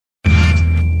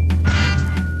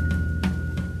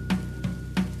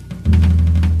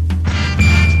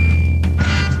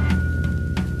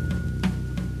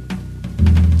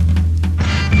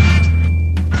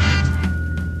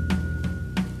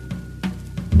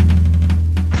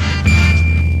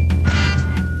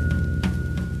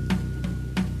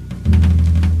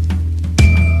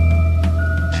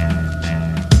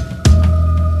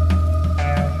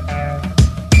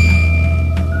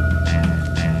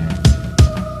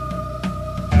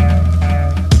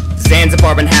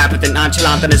Zanzibar Inhabitant,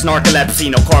 nonchalant in his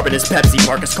narcolepsy, no carb in his Pepsi,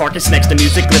 carcass next to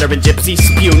music, glitter and gypsies,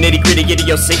 spew nitty-gritty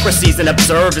idiosyncrasies, and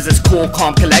observe as his cool,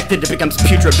 calm, collected, it becomes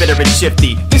putrid, bitter, and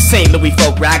shifty. This ain't Louie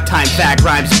folk-ragtime, fag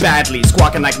rhymes badly,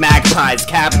 squawking like magpies,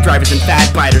 cab drivers and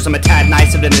fat biters, I'm a tad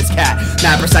nicer than this cat,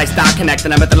 mad precise dot connect,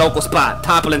 and I'm at the local spot,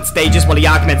 toppling stages while he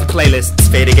augments playlists,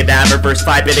 fading cadavor vs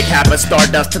Phi Beta Kappa,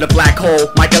 stardust to the black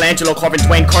hole, Michelangelo carving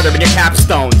Dwayne Carter in your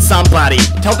capstone. Somebody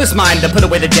tell this mime to put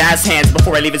away the jazz hands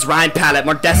before I leave his rhyme palette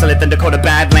more desolate than Dakota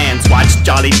badlands. Watch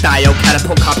Jolly Dio,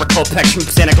 catapult, copper, kopeks from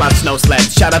Santa Claus snow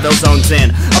sleds. Shadowville zones in,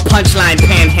 a punchline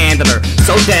panhandler,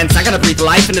 so dense I gotta breathe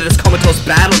life into this comatose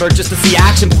battler just to see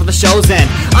action before the show's end.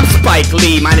 I'm Spike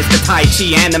Lee minus the Tai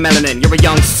Chi and the melanin. You're a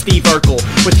young Steve Urkel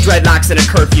with dreadlocks and a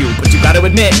curfew, but you gotta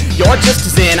admit you're just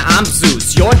as in. I'm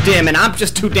Zeus, you're dim, and I'm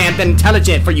just too damn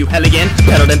intelligent for you hellion.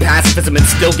 Peddled in pacifism and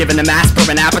still giving the mass for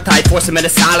an appetite, force him into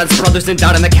silence. Brothers in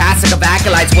doubt in the cassock of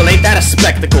acolytes, well ain't that a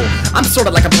spectacle? I'm sorta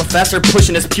like a professor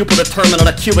pushing his pupil to terminal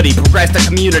acuity, progress the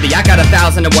community. I got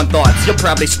 1,001 thoughts. You'll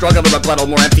probably struggle to rebuttal,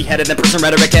 more empty-headed than prison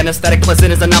rhetoric, anesthetic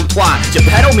pleasant as a numb twat.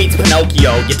 Geppetto meets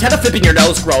Pinocchio, you tell a flip in your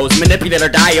nose grows, manipulator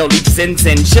Dio leaps Zinn,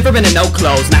 shivering in no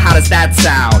clothes. Now how does that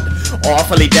sound?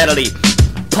 Awfully deadly.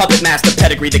 Puppet master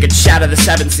pedigree that could shatter the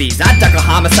 7 seas. I'd duck a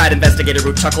homicide investigator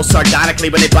who chuckles sardonically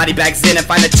when they body bags in and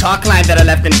find the chalk line that I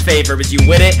left in favor. Is you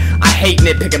with it? I hate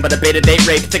nitpicking, but a beta date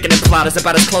rape thickening plot is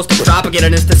about as close to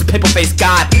propagating as this pimple-faced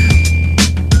god.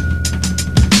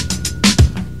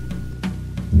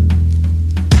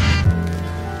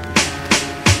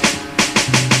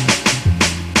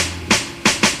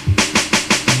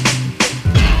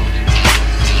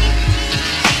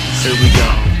 Here we go.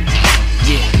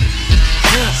 Yeah.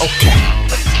 Okay.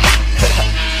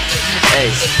 Hey,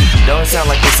 don't it sound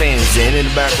like they're saying Zen in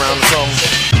the background or something?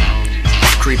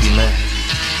 It's creepy, man.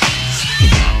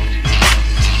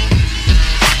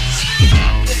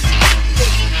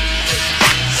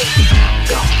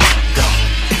 Go.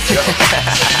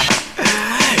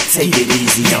 Take it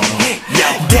easy on him.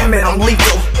 Yo, damn it, I'm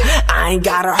lethal. I ain't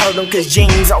gotta hurt him cause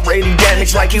Gene's already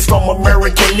damaged like he's from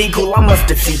American Eagle. I must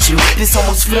defeat you. This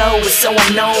almost flow is so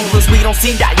unknown. Plus we don't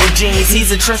see Diogenes,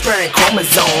 he's a transparent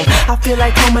chromosome. I feel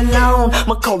like I'm alone,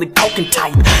 Macaulay Culkin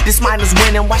type. This mind is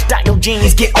winning, watch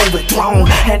Diogenes get overthrown.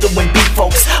 Handling beat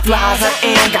folks, flies I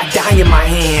am, got die in my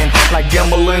hand. Like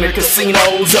gambling in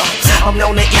casinos. I'm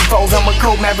known to eat foes, I'm a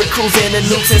cold maverick cruising. The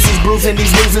nuisance is bruising,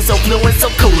 these losers so fluent, so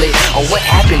cool it. Oh, what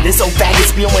happened? This old faggot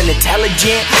spewing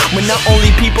intelligent when the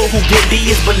only people who get D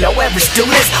is below average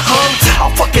students, huh?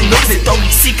 I'll fucking lose it, throw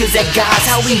these seekers at guys.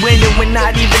 How we winning when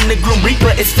not even the Grim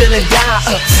Reaper is feeling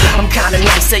die? I'm kinda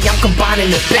nice, say I'm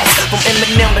combining the best. From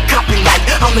Eminem to copyright,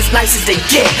 I'm as nice as they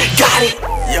get. Got it?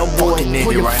 Yo boy,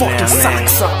 pull your fucking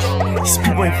socks up. These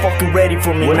people ain't fucking ready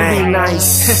for me, man. Be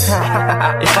nice. If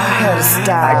I had a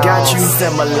style, I got you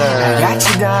similar. I got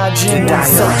you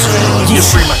Diogenes. You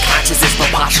free my consciousness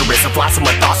preposterous. I blossom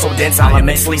my thoughts so dense, I'm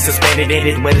immensely suspended in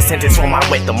it with a sentence from my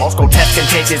wit. The most grotesque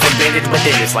intentions embedded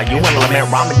within it. Like you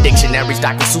implement rhyming dictionaries,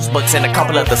 Dr. Seuss books, and a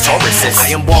couple of thesauruses.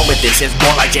 I am born with this, it's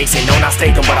born like Jason. No, not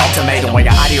statement, but ultimatum. Where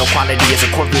your audio quality is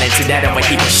equivalent to that of a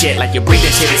heap of shit. Like you're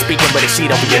breathing shit and speaking with a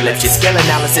sheet over your lips. Your skill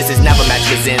analysis is never matched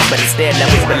with Zen, but instead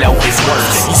levels below his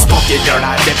words. You spoke your dirt,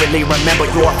 I vividly remember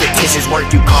your fictitious work.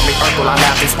 You call me Urkel, I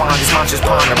laugh and spawn. His conscious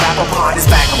pond, a rap upon his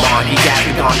vagabond. He got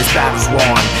me gone, this battle's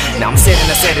won. Now I'm sitting,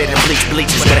 I said it in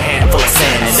bleaches with a handful of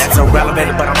sand. And that's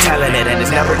irrelevant, but I'm telling it, and it's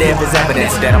narrative is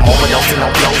evidence that I'm overdosing on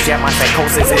blows. Yeah, my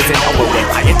psychosis isn't over with.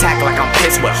 I attack like I'm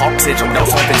pissed with Hulk syndrome, dose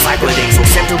with encyclopedias. So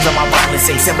symptoms of my violence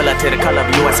seem similar to the color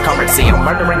of US currency. I'm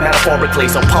murdering metaphorically,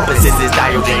 so pompous is this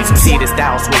Diogenes. You see the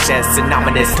style switch as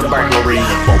synonymous to burglary.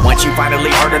 But once you finally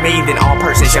heard of me, then all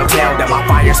persons shall tell that my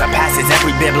fire surpasses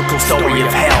every biblical story of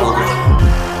hell.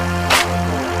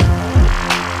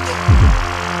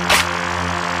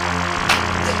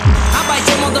 I bite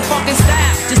your motherfucking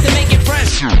style just to make it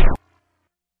fresh.